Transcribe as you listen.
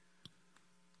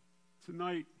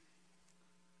Tonight,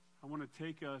 I want to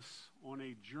take us on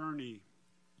a journey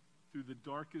through the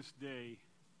darkest day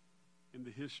in the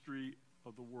history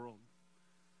of the world.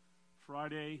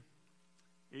 Friday,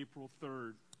 April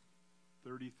 3rd,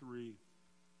 33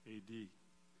 A.D.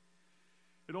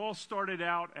 It all started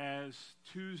out as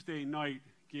Tuesday night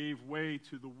gave way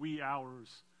to the wee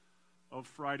hours of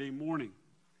Friday morning.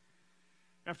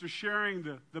 After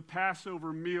sharing the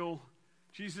Passover meal,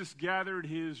 Jesus gathered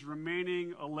his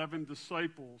remaining 11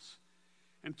 disciples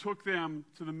and took them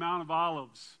to the Mount of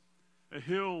Olives, a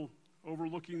hill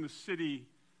overlooking the city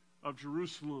of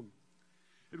Jerusalem.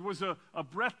 It was a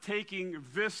breathtaking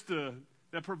vista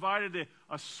that provided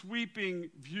a sweeping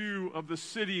view of the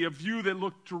city, a view that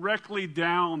looked directly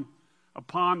down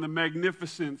upon the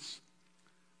magnificence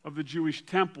of the Jewish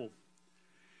temple.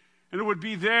 And it would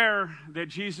be there that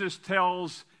Jesus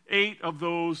tells 8 of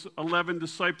those 11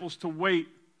 disciples to wait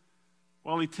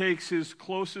while he takes his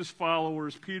closest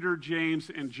followers, Peter, James,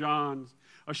 and John,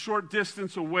 a short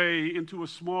distance away into a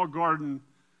small garden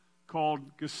called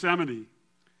Gethsemane.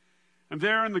 And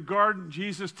there in the garden,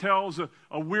 Jesus tells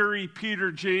a weary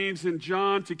Peter, James, and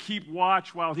John to keep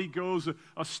watch while he goes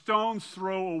a stone's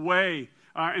throw away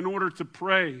in order to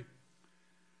pray.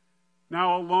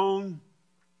 Now alone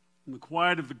in the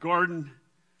quiet of the garden,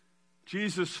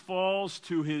 Jesus falls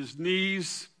to his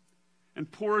knees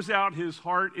and pours out his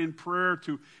heart in prayer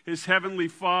to his heavenly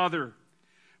Father,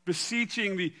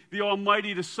 beseeching the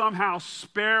Almighty to somehow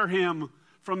spare him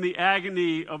from the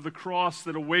agony of the cross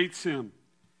that awaits him.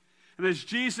 And as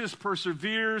Jesus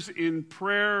perseveres in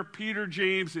prayer, Peter,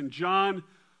 James, and John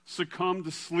succumb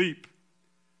to sleep.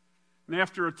 And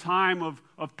after a time of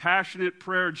passionate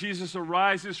prayer, Jesus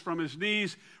arises from his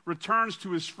knees, returns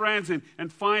to his friends,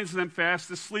 and finds them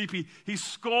fast asleep. He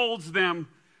scolds them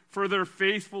for their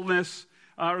faithfulness,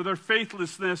 or their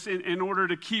faithlessness in order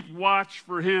to keep watch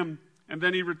for him, and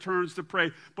then he returns to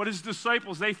pray. But his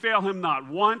disciples, they fail him not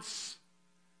once,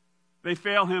 they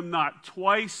fail him not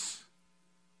twice,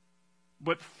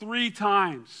 but 3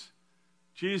 times.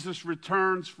 Jesus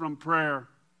returns from prayer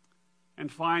and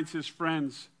finds his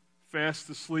friends fast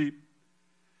asleep.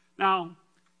 Now,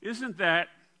 isn't that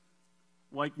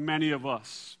like many of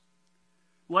us?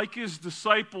 Like his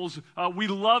disciples, we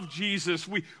love Jesus.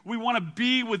 We want to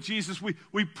be with Jesus.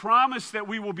 We promise that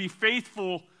we will be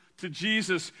faithful to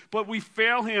Jesus, but we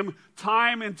fail him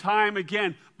time and time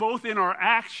again, both in our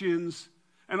actions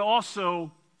and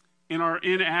also in our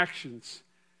inactions.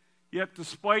 Yet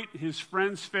despite his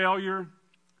friend's failure,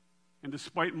 and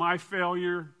despite my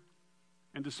failure,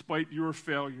 and despite your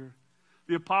failure,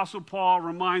 the Apostle Paul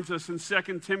reminds us in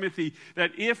 2 Timothy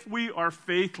that if we are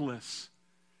faithless,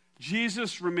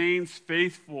 Jesus remains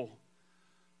faithful,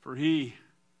 for he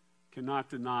cannot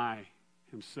deny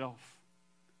himself.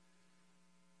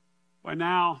 By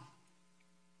now,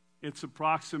 it's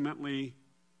approximately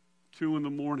 2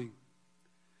 a.m,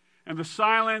 and the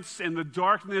silence and the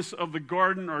darkness of the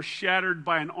garden are shattered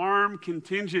by an armed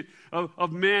contingent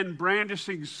of men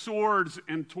brandishing swords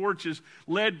and torches,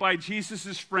 led by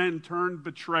Jesus' friend turned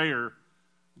betrayer,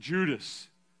 Judas.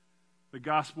 The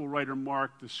gospel writer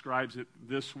Mark describes it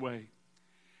this way.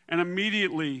 And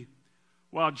immediately,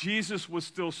 while Jesus was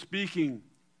still speaking,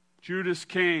 Judas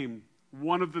came,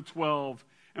 one of the 12,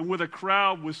 and with a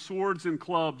crowd with swords and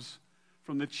clubs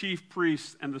from the chief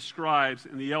priests and the scribes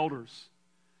and the elders.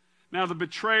 Now the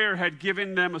betrayer had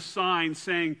given them a sign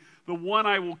saying, "The one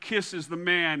I will kiss is the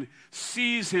man.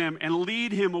 Seize him and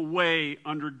lead him away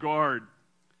under guard."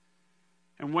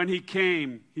 And when he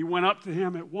came, he went up to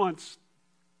him at once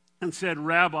and said,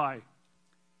 "Rabbi,"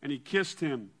 and he kissed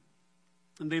him.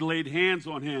 And they laid hands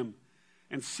on him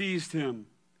and seized him.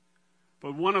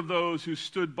 But one of those who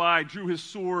stood by drew his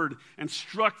sword and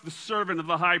struck the servant of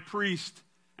the high priest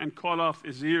and cut off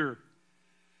his ear.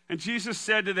 And Jesus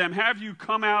said to them, "Have you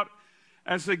come out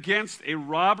as against a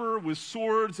robber with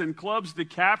swords and clubs to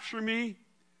capture me?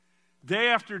 Day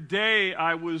after day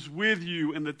I was with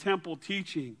you in the temple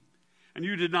teaching, and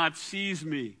you did not seize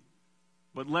me,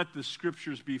 but let the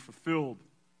scriptures be fulfilled."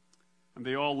 And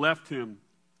they all left him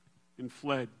and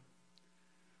fled.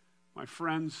 My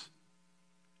friends,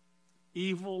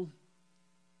 evil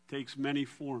takes many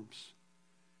forms.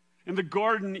 In the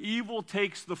garden, evil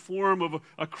takes the form of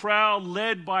a crowd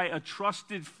led by a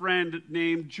trusted friend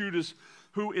named Judas,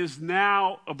 who is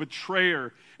now a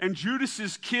betrayer. And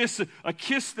Judas's kiss, a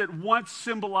kiss that once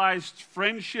symbolized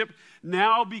friendship,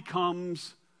 now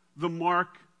becomes the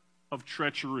mark of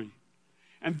treachery.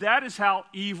 And that is how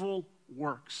evil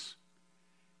works.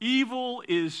 Evil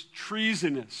is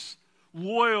treasonous,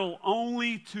 loyal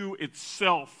only to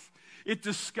itself. It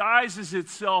disguises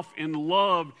itself in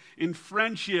love, in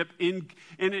friendship, in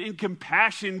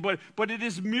compassion, but it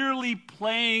is merely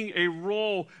playing a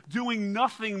role, doing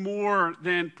nothing more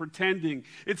than pretending.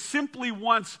 It simply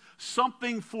wants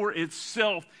something for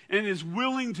itself and is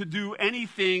willing to do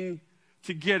anything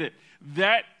to get it.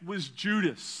 That was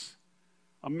Judas,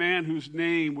 a man whose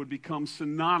name would become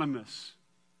synonymous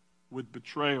with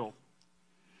betrayal.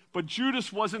 But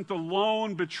Judas wasn't the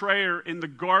lone betrayer in the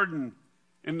garden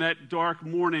in that dark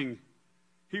morning.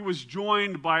 He was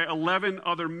joined by 11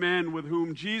 other men with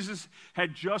whom Jesus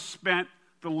had just spent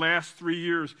the last 3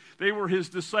 years. They were his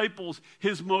disciples,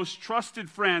 his most trusted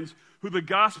friends, who the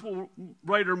gospel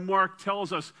writer Mark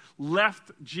tells us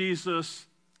left Jesus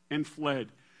and fled.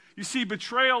 You see,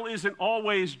 betrayal isn't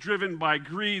always driven by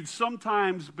greed.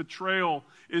 Sometimes betrayal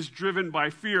is driven by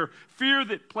fear. Fear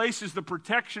that places the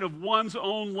protection of one's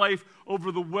own life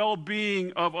over the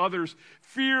well-being of others.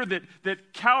 Fear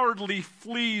that cowardly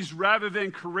flees rather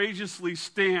than courageously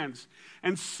stands.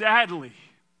 And sadly,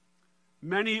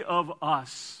 many of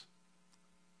us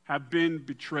have been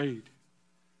betrayed.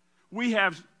 We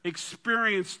have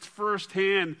experienced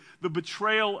firsthand the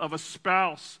betrayal of a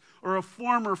spouse, or a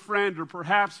former friend, or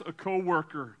perhaps a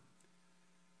coworker.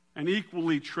 And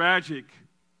equally tragic,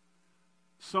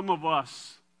 some of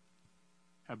us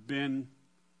have been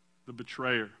the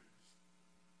betrayer.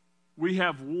 We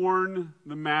have worn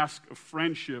the mask of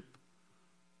friendship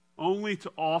only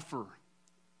to offer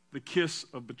the kiss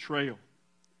of betrayal.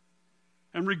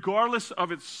 And regardless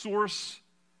of its source,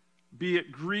 be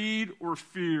it greed or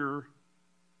fear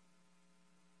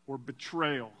or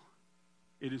betrayal,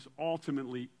 it is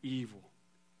ultimately evil,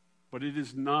 but it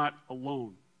is not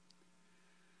alone.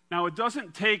 Now, it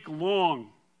doesn't take long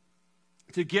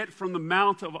to get from the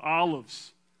Mount of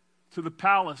Olives to the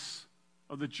palace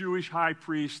of the Jewish high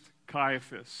priest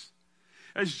Caiaphas.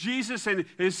 As Jesus and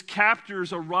his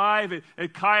captors arrive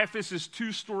at Caiaphas'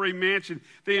 two-story mansion,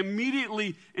 they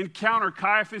immediately encounter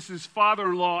Caiaphas'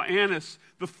 father-in-law, Annas,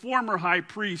 the former high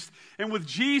priest. And with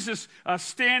Jesus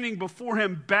standing before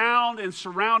him, bound and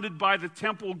surrounded by the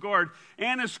temple guard,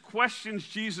 Annas questions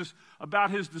Jesus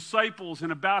about his disciples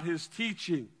and about his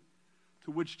teaching,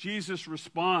 to which Jesus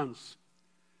responds,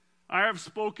 "I have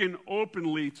spoken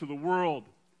openly to the world.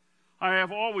 I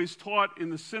have always taught in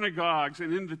the synagogues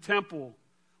and in the temple,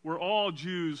 where all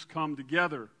Jews come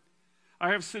together.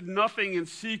 I have said nothing in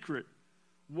secret.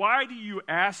 Why do you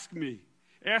ask me?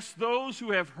 Ask those who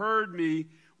have heard me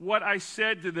what I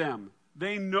said to them.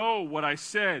 They know what I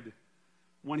said."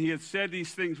 When he had said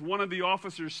these things, one of the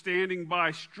officers standing by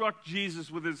struck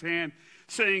Jesus with his hand,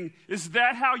 saying, "Is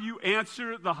that how you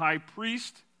answer the high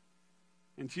priest?"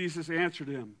 And Jesus answered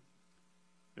him,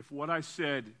 "If what I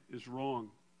said is wrong,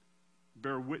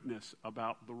 bear witness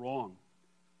about the wrong.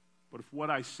 But if what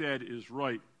I said is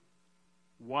right,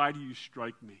 why do you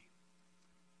strike me?"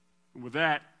 And with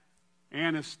that,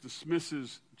 Annas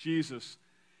dismisses Jesus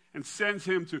and sends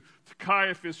him to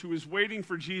Caiaphas, who is waiting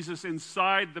for Jesus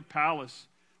inside the palace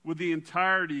with the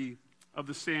entirety of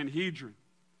the Sanhedrin.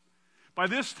 By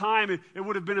this time, it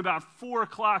would have been about 4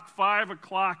 o'clock, 5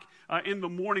 o'clock in the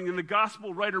morning, and the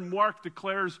gospel writer Mark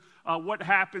declares what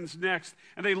happens next.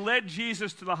 And they led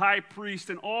Jesus to the high priest,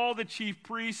 and all the chief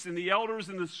priests and the elders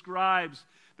and the scribes,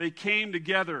 they came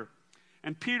together.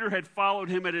 And Peter had followed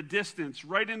him at a distance,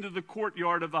 right into the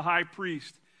courtyard of the high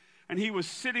priest. And he was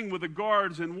sitting with the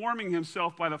guards and warming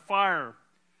himself by the fire.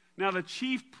 Now the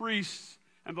chief priests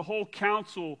and the whole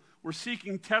council were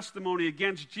seeking testimony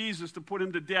against Jesus to put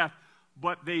him to death,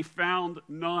 but they found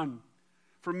none.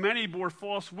 For many bore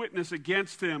false witness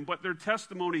against him, but their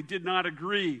testimony did not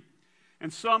agree.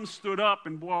 And some stood up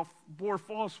and bore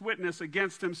false witness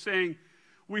against him, saying,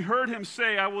 "We heard him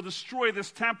say, 'I will destroy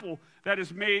this temple that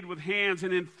is made with hands,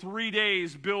 and in 3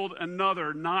 days build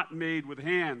another not made with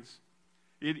hands.'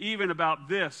 Yet even about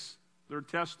this, their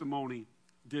testimony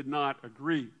did not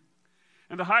agree."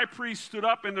 And the high priest stood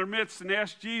up in their midst and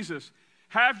asked Jesus,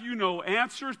 "Have you no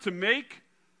answer to make?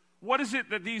 What is it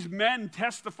that these men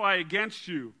testify against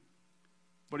you?"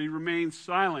 But he remained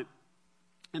silent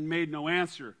and made no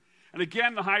answer. And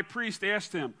again the high priest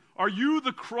asked him, "Are you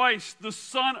the Christ, the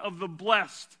Son of the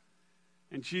Blessed?"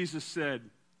 And Jesus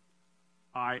said,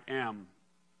 "I am.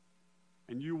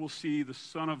 And you will see the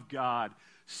Son of God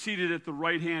seated at the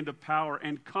right hand of power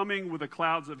and coming with the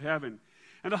clouds of heaven."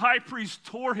 And the high priest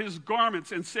tore his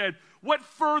garments and said, "What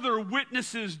further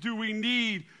witnesses do we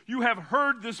need? You have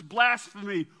heard this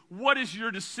blasphemy. What is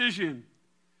your decision?"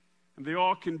 And they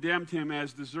all condemned him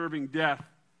as deserving death.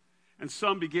 And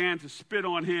some began to spit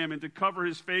on him and to cover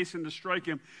his face and to strike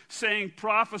him, saying,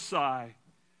 "Prophesy."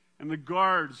 And the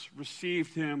guards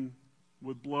received him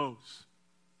with blows.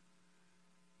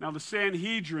 Now, the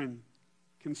Sanhedrin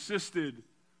consisted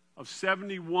of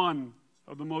 71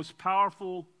 of the most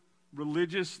powerful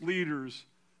religious leaders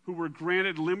who were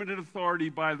granted limited authority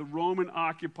by the Roman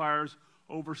occupiers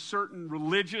over certain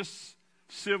religious,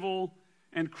 civil,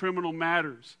 and criminal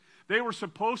matters. They were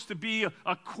supposed to be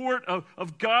a court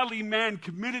of godly men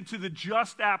committed to the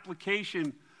just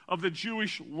application of the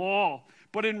Jewish law.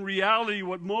 But in reality,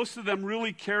 what most of them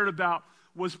really cared about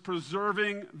was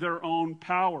preserving their own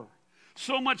power.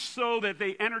 So much so that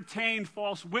they entertained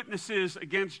false witnesses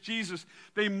against Jesus.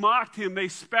 They mocked him. They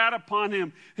spat upon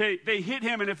him. They hit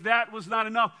him. And if that was not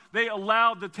enough, they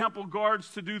allowed the temple guards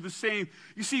to do the same.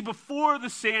 You see, before the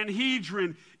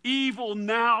Sanhedrin, evil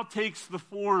now takes the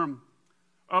form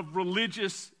of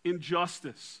religious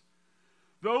injustice.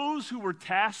 Those who were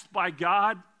tasked by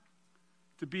God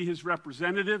to be his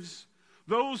representatives,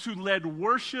 those who led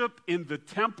worship in the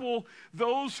temple,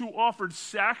 those who offered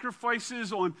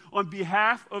sacrifices on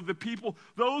behalf of the people,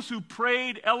 those who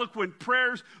prayed eloquent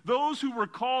prayers, those who were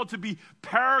called to be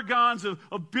paragons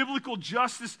of biblical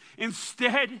justice,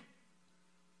 instead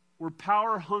were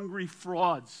power-hungry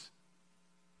frauds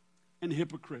and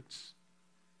hypocrites.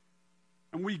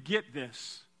 And we get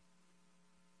this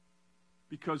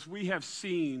because we have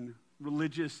seen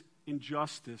religious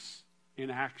injustice in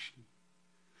action.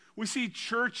 We see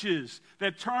churches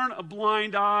that turn a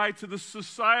blind eye to the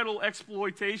societal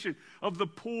exploitation of the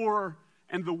poor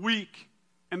and the weak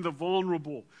and the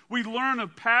vulnerable. We learn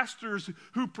of pastors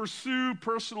who pursue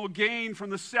personal gain from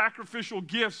the sacrificial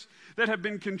gifts that have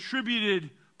been contributed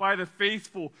by the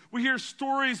faithful. We hear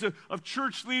stories of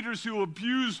church leaders who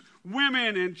abuse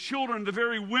women and children, the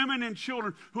very women and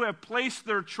children who have placed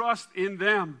their trust in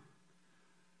them.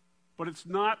 But it's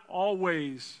not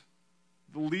always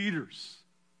the leaders.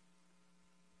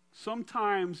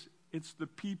 Sometimes it's the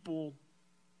people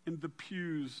in the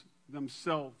pews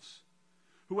themselves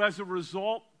who, as a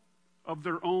result of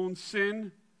their own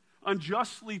sin,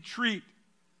 unjustly treat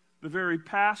the very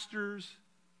pastors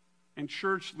and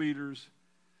church leaders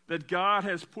that God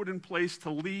has put in place to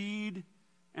lead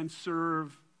and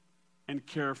serve and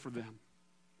care for them.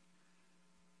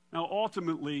 Now,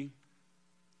 ultimately,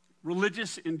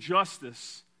 religious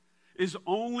injustice is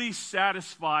only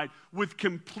satisfied with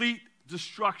complete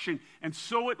destruction, and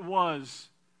so it was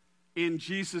in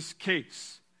Jesus'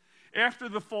 case. After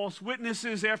the false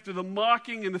witnesses, after the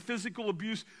mocking and the physical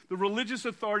abuse, the religious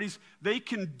authorities, they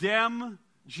condemn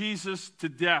Jesus to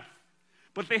death.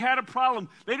 But they had a problem.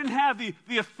 They didn't have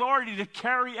the authority to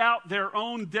carry out their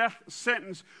own death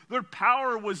sentence. Their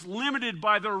power was limited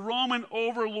by their Roman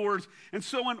overlords. And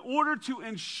so in order to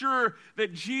ensure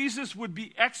that Jesus would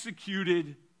be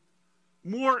executed,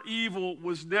 more evil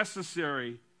was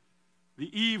necessary.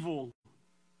 The evil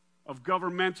of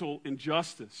governmental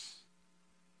injustice.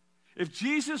 If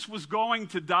Jesus was going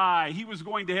to die, he was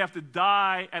going to have to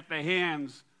die at the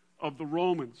hands of the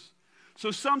Romans.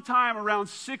 So sometime around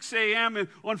 6 a.m.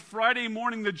 on Friday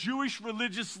morning, the Jewish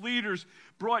religious leaders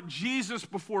brought Jesus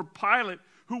before Pilate,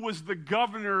 who was the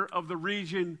governor of the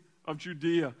region of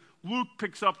Judea. Luke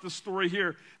picks up the story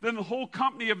here. Then the whole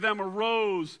company of them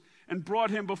arose and brought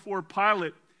him before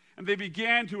Pilate. And they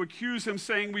began to accuse him,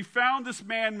 saying, "We found this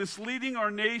man misleading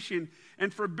our nation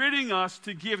and forbidding us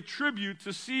to give tribute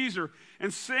to Caesar,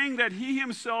 and saying that he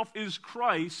himself is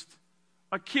Christ,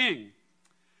 a king."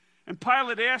 And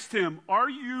Pilate asked him, "Are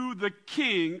you the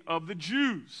king of the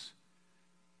Jews?"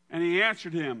 And he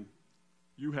answered him,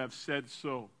 "You have said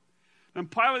so." Then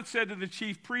Pilate said to the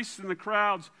chief priests and the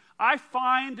crowds, "I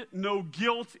find no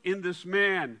guilt in this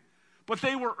man." But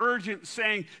they were urgent,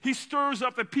 saying, "He stirs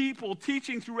up the people,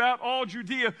 teaching throughout all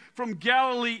Judea, from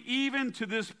Galilee even to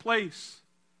this place."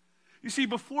 You see,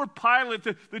 before Pilate,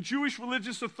 the Jewish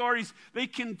religious authorities, they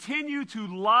continue to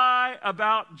lie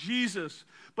about Jesus.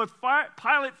 But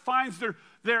Pilate finds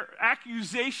their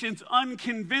accusations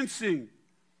unconvincing.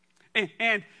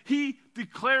 And he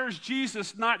declares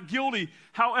Jesus not guilty.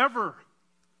 However,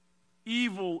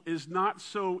 evil is not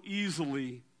so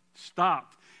easily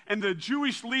stopped. And the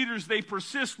Jewish leaders, they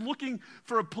persist looking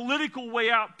for a political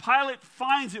way out. Pilate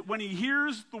finds it when he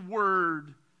hears the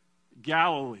word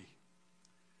Galilee.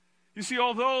 You see,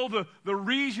 although the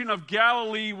region of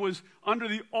Galilee was under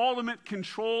the ultimate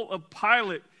control of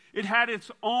Pilate, it had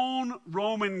its own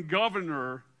Roman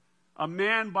governor, a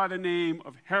man by the name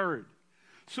of Herod.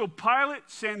 So Pilate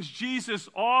sends Jesus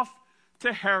off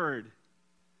to Herod.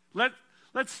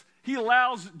 He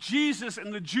allows Jesus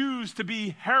and the Jews to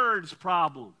be Herod's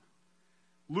problem.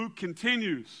 Luke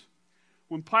continues.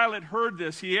 When Pilate heard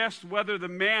this, he asked whether the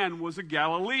man was a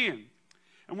Galilean.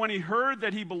 And when he heard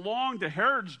that he belonged to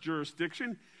Herod's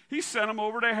jurisdiction, he sent him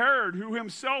over to Herod, who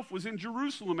himself was in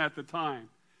Jerusalem at the time.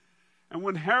 And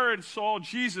when Herod saw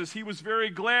Jesus, he was very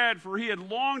glad, for he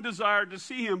had long desired to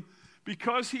see him,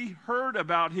 because he heard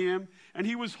about him, and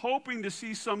he was hoping to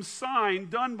see some sign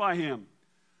done by him.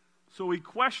 So he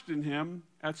questioned him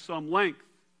at some length,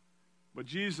 but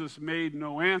Jesus made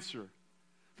no answer.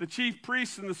 The chief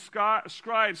priests and the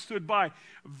scribes stood by,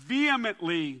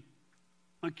 vehemently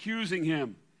accusing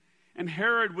him. And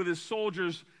Herod with his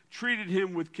soldiers treated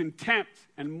him with contempt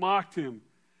and mocked him.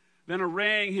 Then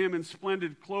arraying him in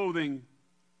splendid clothing,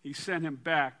 he sent him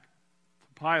back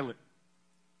to Pilate.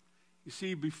 You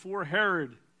see, before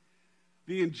Herod,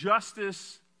 the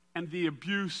injustice and the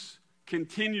abuse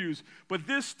continues, but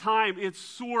this time its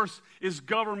source is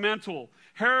governmental.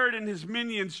 Herod and his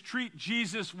minions treat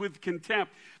Jesus with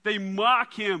contempt. They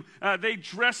mock him, they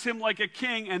dress him like a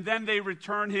king, and then they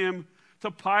return him to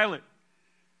Pilate.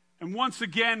 And once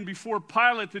again, before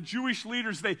Pilate, the Jewish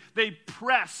leaders, they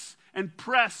press and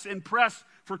press and press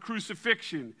for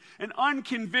crucifixion. And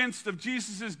unconvinced of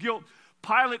Jesus' guilt,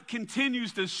 Pilate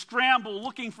continues to scramble,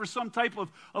 looking for some type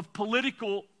of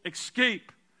political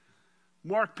escape.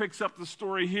 Mark picks up the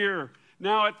story here.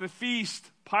 Now at the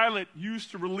feast, Pilate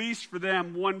used to release for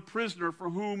them one prisoner for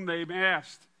whom they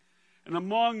asked. And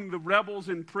among the rebels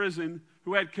in prison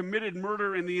who had committed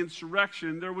murder in the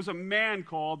insurrection, there was a man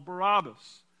called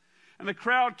Barabbas. And the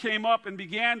crowd came up and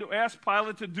began to ask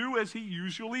Pilate to do as he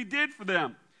usually did for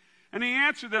them. And he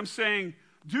answered them, saying,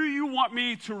 "Do you want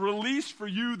me to release for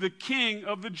you the king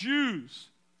of the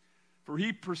Jews?" For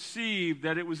he perceived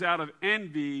that it was out of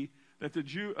envy that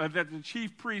the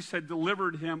chief priests had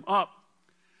delivered him up.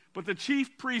 But the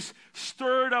chief priests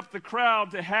stirred up the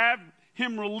crowd to have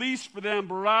him release for them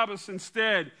Barabbas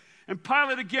instead. And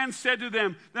Pilate again said to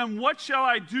them, "Then what shall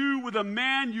I do with a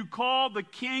man you call the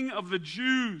king of the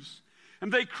Jews?"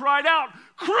 And they cried out,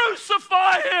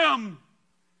 "Crucify him!"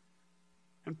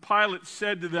 And Pilate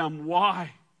said to them,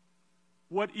 "Why?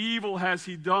 What evil has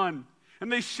he done?"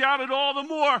 And they shouted all the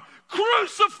more,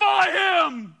 "Crucify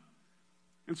him!"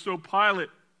 And so Pilate,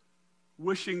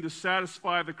 wishing to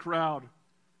satisfy the crowd,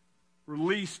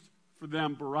 released for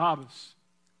them Barabbas.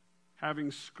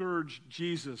 Having scourged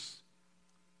Jesus,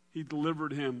 he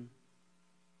delivered him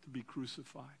to be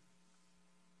crucified.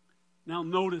 Now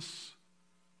notice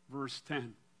verse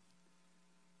 10.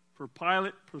 For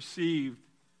Pilate perceived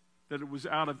that it was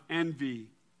out of envy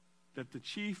that the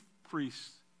chief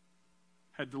priests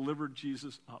had delivered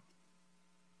Jesus up.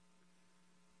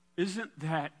 Isn't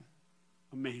that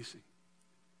amazing?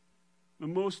 The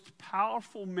most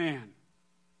powerful man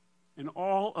in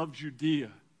all of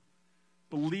Judea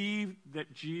believed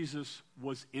that Jesus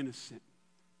was innocent.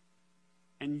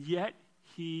 And yet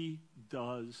he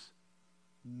does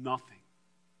nothing.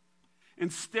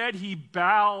 Instead, he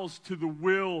bows to the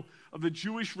will of the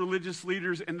Jewish religious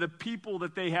leaders and the people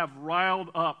that they have riled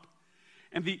up.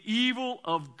 And the evil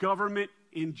of government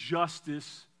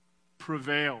injustice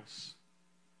prevails.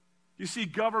 You see,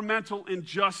 governmental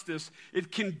injustice,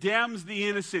 it condemns the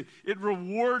innocent. It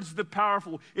rewards the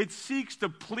powerful. It seeks to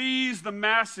please the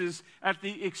masses at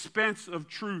the expense of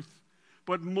truth.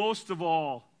 But most of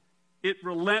all, it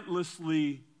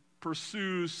relentlessly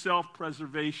pursues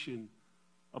self-preservation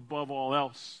above all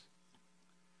else.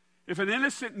 If an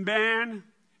innocent man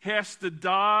has to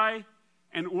die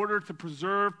in order to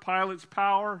preserve Pilate's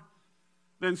power,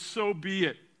 then so be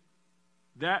it.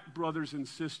 That, brothers and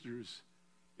sisters,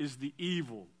 is the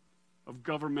evil of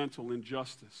governmental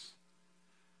injustice.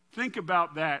 Think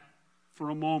about that for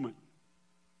a moment.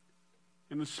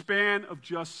 In the span of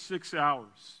just 6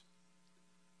 hours,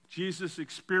 Jesus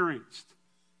experienced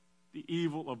the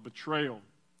evil of betrayal,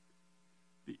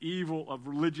 the evil of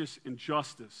religious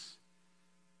injustice,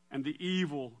 and the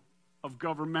evil of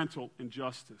governmental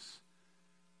injustice.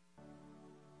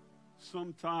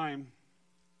 Sometime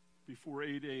before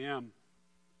 8 a.m.,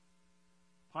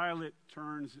 Pilate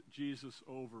turns Jesus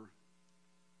over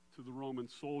to the Roman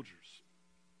soldiers.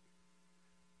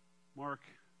 Mark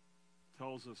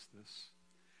tells us this.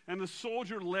 And the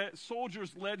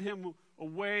soldiers led him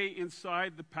away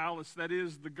inside the palace, that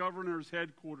is, the governor's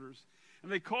headquarters. And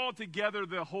they called together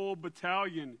the whole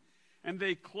battalion, and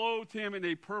they clothed him in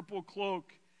a purple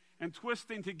cloak, and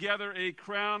twisting together a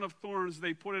crown of thorns,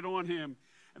 they put it on him.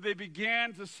 And they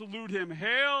began to salute him,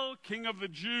 "Hail, King of the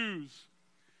Jews!"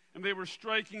 And they were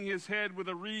striking his head with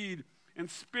a reed and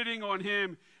spitting on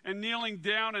him and kneeling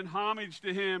down in homage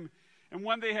to him. And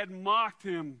when they had mocked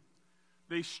him,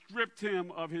 they stripped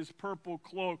him of his purple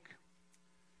cloak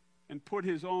and put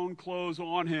his own clothes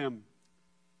on him.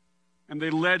 And they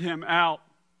led him out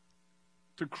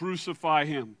to crucify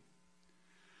him.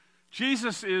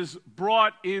 Jesus is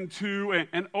brought into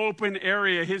an open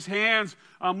area. His hands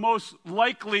are most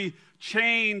likely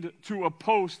chained to a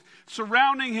post.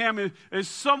 Surrounding him is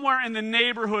somewhere in the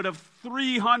neighborhood of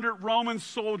 300 Roman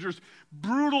soldiers,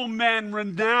 brutal men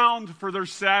renowned for their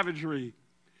savagery.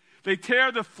 They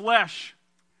tear the flesh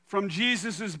from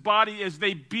Jesus' body as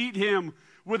they beat him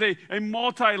with a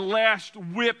multi-lashed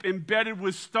whip embedded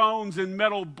with stones and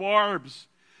metal barbs.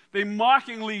 They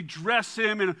mockingly dress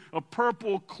him in a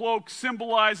purple cloak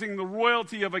symbolizing the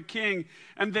royalty of a king,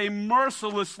 and they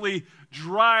mercilessly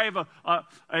drive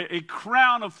a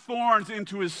crown of thorns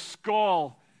into his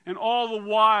skull. And all the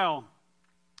while,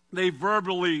 they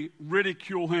verbally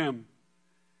ridicule him.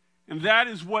 And that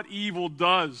is what evil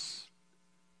does.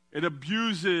 It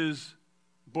abuses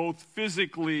both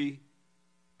physically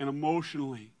and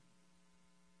emotionally.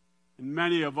 And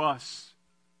many of us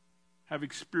have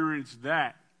experienced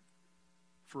that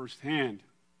firsthand.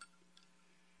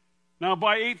 Now,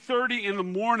 by 8:30 in the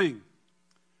morning,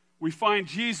 we find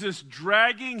Jesus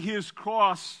dragging his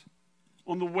cross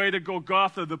on the way to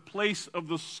Golgotha, the place of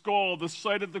the skull, the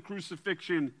site of the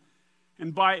crucifixion.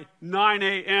 And by 9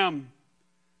 a.m.,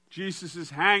 Jesus is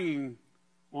hanging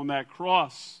on that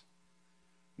cross.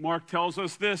 Mark tells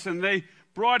us this, and they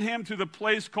brought him to the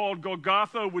place called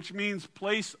Golgotha, which means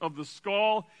place of the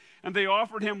skull, and they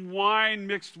offered him wine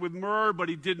mixed with myrrh, but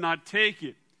he did not take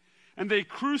it. And they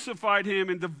crucified him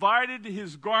and divided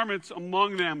his garments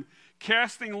among them,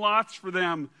 casting lots for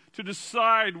them to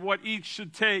decide what each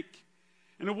should take.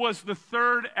 And it was the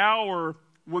third hour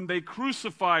when they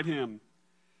crucified him.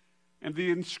 And the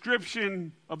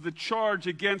inscription of the charge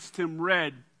against him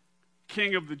read,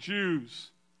 King of the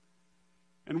Jews.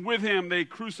 And with him they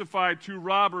crucified two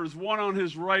robbers, one on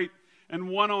his right and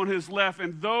one on his left.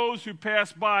 And those who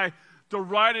passed by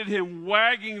derided him,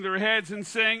 wagging their heads and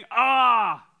saying,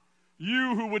 "Ah,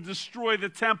 you who would destroy the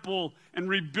temple and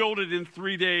rebuild it in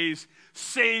 3 days,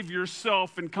 save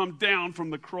yourself and come down from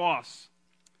the cross."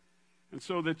 And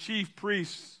so the chief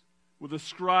priests with the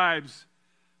scribes,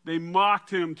 they mocked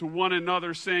him to one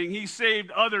another, saying, "He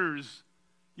saved others,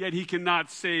 yet he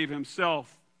cannot save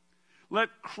himself.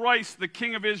 Let Christ, the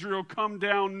King of Israel, come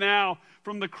down now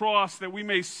from the cross that we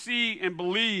may see and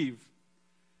believe."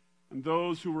 And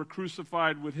those who were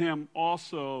crucified with him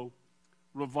also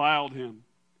reviled him.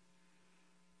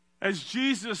 As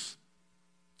Jesus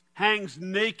hangs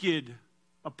naked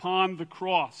upon the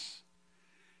cross,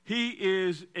 he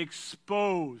is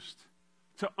exposed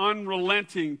to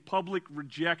unrelenting public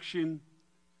rejection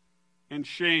and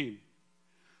shame.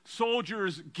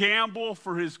 Soldiers gamble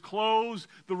for his clothes.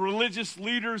 The religious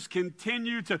leaders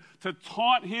continue to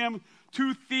taunt him.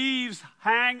 Two thieves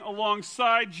hang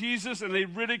alongside Jesus and they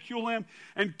ridicule him.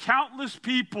 And countless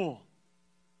people,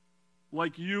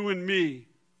 like you and me,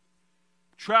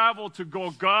 travel to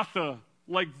Golgotha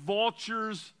like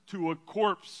vultures to a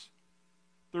corpse.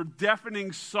 Their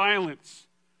deafening silence,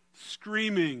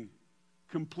 screaming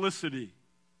complicity.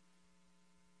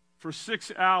 For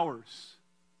 6 hours,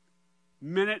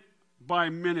 minute by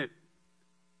minute,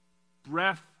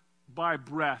 breath by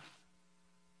breath,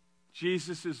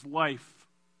 Jesus' life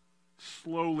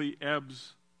slowly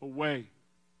ebbs away.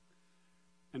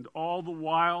 And all the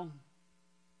while,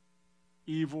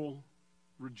 evil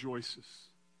rejoices.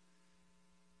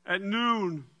 At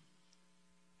noon,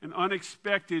 an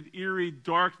unexpected, eerie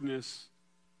darkness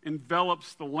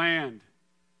envelops the land.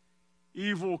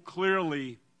 Evil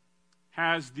clearly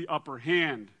has the upper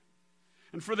hand.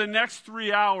 And for the next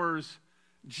 3 hours,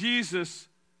 Jesus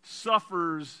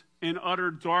suffers in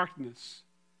utter darkness.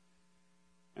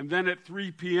 And then at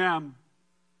 3 p.m.,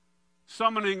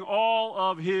 summoning all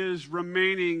of his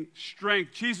remaining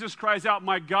strength, Jesus cries out,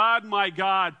 my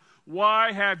God,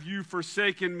 why have you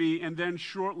forsaken me?" And then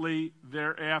shortly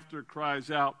thereafter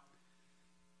cries out,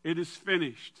 "It is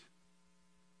finished,"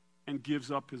 and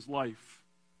gives up his life.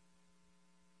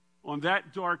 On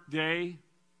that dark day,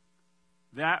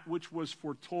 that which was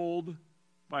foretold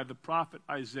by the prophet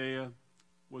Isaiah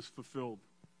was fulfilled.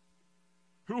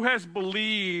 Who has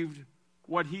believed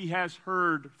what he has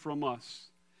heard from us?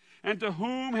 And to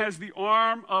whom has the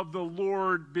arm of the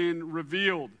Lord been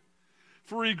revealed?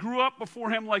 For he grew up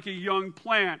before him like a young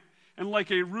plant, and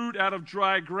like a root out of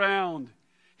dry ground.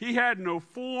 He had no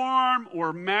form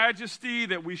or majesty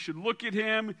that we should look at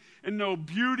him, and no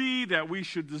beauty that we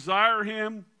should desire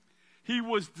him. He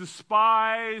was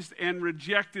despised and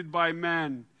rejected by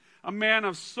men, a man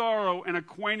of sorrow and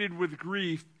acquainted with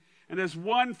grief. And as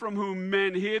one from whom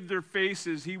men hid their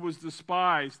faces, he was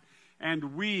despised,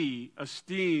 and we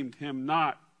esteemed him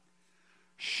not.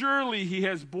 Surely he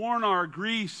has borne our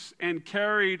griefs and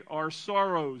carried our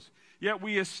sorrows, yet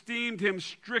we esteemed him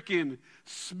stricken,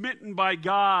 smitten by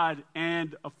God,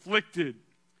 and afflicted.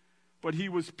 But he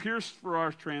was pierced for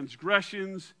our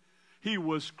transgressions, He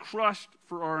was crushed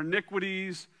for our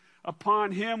iniquities.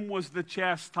 Upon him was the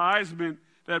chastisement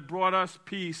that brought us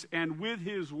peace, and with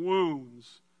his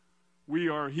wounds we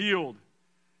are healed.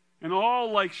 And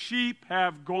all like sheep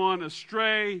have gone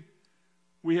astray.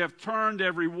 We have turned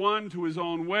every one to his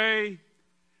own way,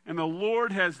 and the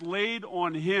Lord has laid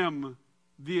on him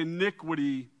the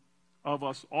iniquity of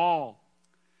us all.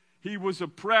 He was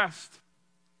oppressed,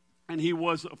 and he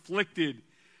was afflicted.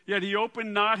 Yet he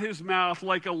opened not his mouth.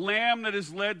 Like a lamb that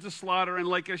is led to slaughter, and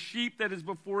like a sheep that is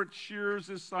before its shearers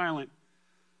is silent,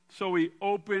 so he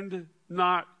opened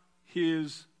not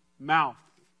his mouth.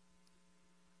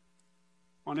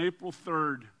 On April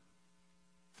 3rd,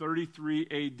 33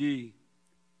 A.D.,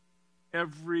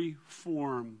 every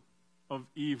form of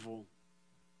evil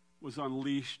was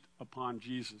unleashed upon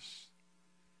Jesus.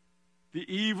 The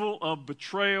evil of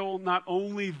betrayal, not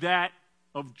only that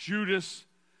of Judas,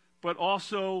 but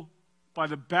also by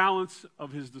the balance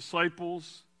of his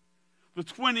disciples. The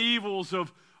twin evils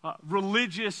of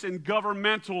religious and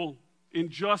governmental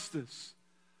injustice.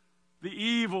 The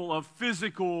evil of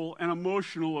physical and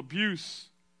emotional abuse.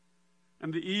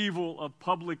 And the evil of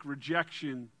public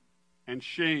rejection and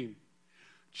shame.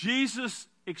 Jesus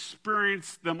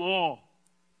experienced them all.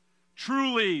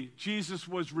 Truly, Jesus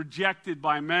was rejected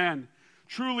by men.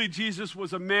 Truly, Jesus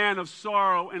was a man of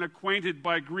sorrow and acquainted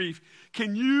by grief.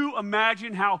 Can you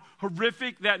imagine how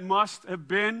horrific that must have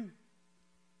been?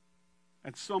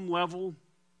 At some level,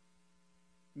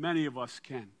 many of us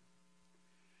can.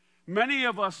 Many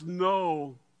of us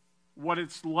know what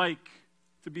it's like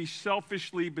to be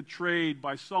selfishly betrayed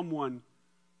by someone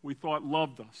we thought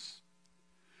loved us.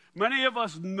 Many of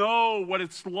us know what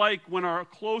it's like when our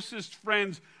closest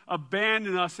friends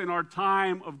abandon us in our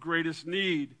time of greatest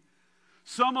need.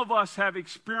 Some of us have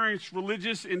experienced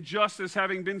religious injustice,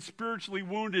 having been spiritually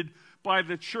wounded by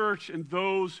the church and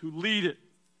those who lead it.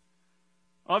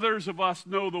 Others of us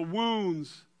know the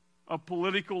wounds of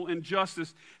political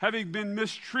injustice, having been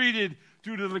mistreated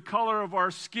due to the color of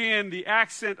our skin, the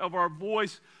accent of our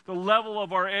voice, the level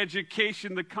of our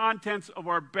education, the contents of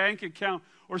our bank account,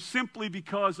 or simply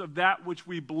because of that which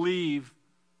we believe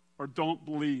or don't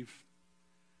believe.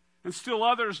 And still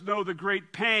others know the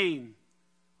great pain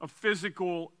of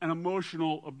physical and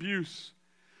emotional abuse.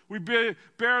 We bear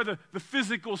the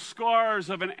physical scars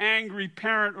of an angry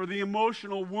parent or the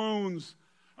emotional wounds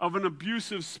of an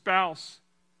abusive spouse.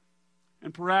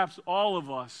 And perhaps all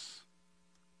of us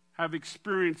have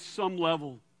experienced some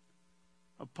level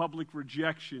of public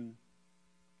rejection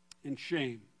and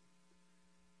shame.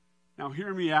 Now,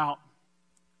 hear me out.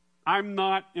 I'm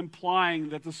not implying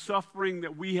that the suffering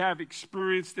that we have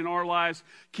experienced in our lives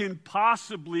can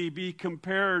possibly be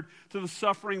compared to the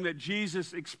suffering that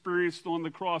Jesus experienced on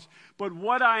the cross. But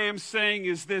what I am saying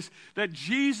is this, that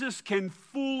Jesus can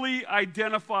fully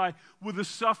identify with the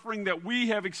suffering that we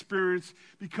have experienced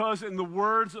because, in the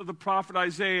words of the prophet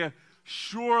Isaiah,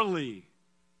 surely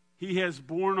he has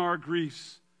borne our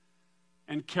griefs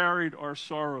and carried our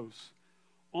sorrows.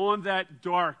 On that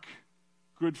dark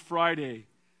Good Friday,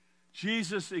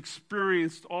 Jesus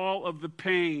experienced all of the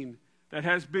pain that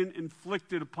has been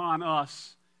inflicted upon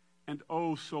us and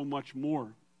oh, so much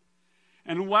more.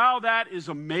 And while that is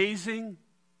amazing,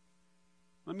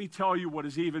 let me tell you what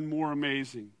is even more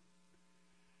amazing.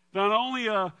 Not only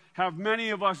have many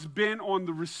of us been on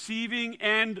the receiving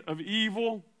end of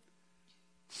evil,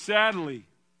 sadly,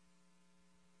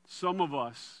 some of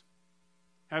us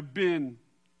have been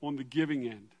on the giving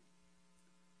end.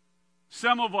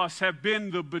 Some of us have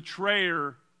been the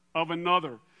betrayer of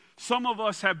another. Some of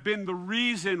us have been the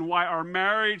reason why our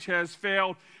marriage has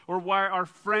failed or why our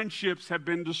friendships have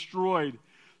been destroyed.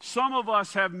 Some of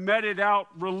us have meted out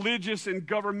religious and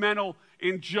governmental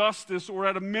injustice, or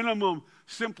at a minimum,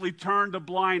 simply turned a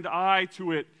blind eye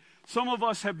to it. Some of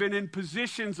us have been in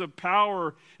positions of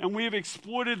power, and we have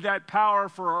exploited that power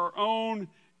for our own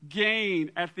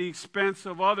gain at the expense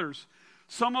of others.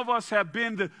 Some of us have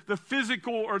been the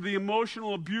physical or the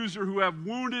emotional abuser who have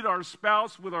wounded our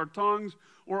spouse with our tongues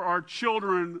or our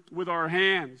children with our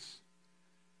hands.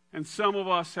 And some of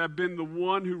us have been the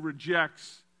one who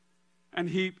rejects and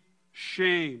heap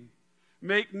shame.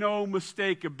 Make no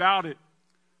mistake about it.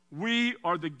 We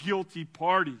are the guilty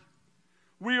party.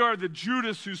 We are the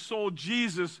Judas who sold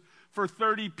Jesus for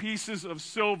 30 pieces of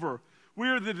silver. We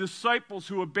are the disciples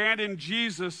who abandoned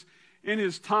Jesus in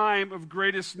his time of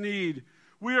greatest need.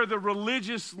 We are the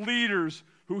religious leaders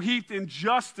who heaped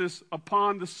injustice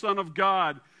upon the Son of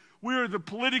God. We are the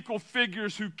political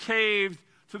figures who caved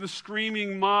to the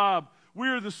screaming mob. We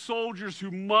are the soldiers who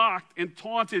mocked and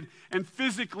taunted and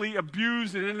physically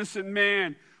abused an innocent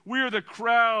man. We are the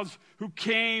crowds who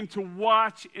came to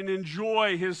watch and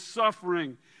enjoy his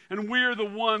suffering. And we are the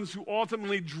ones who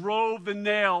ultimately drove the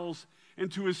nails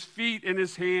into his feet and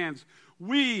his hands.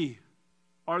 We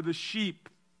are the sheep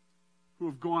who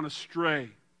have gone astray.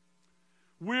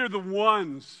 We're the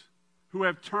ones who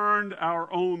have turned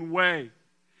our own way.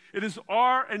 It is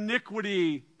our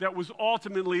iniquity that was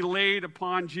ultimately laid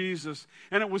upon Jesus,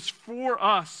 and it was for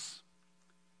us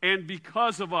and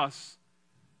because of us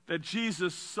that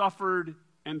Jesus suffered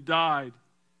and died.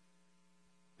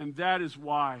 And that is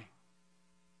why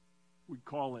we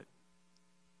call it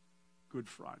Good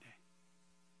Friday.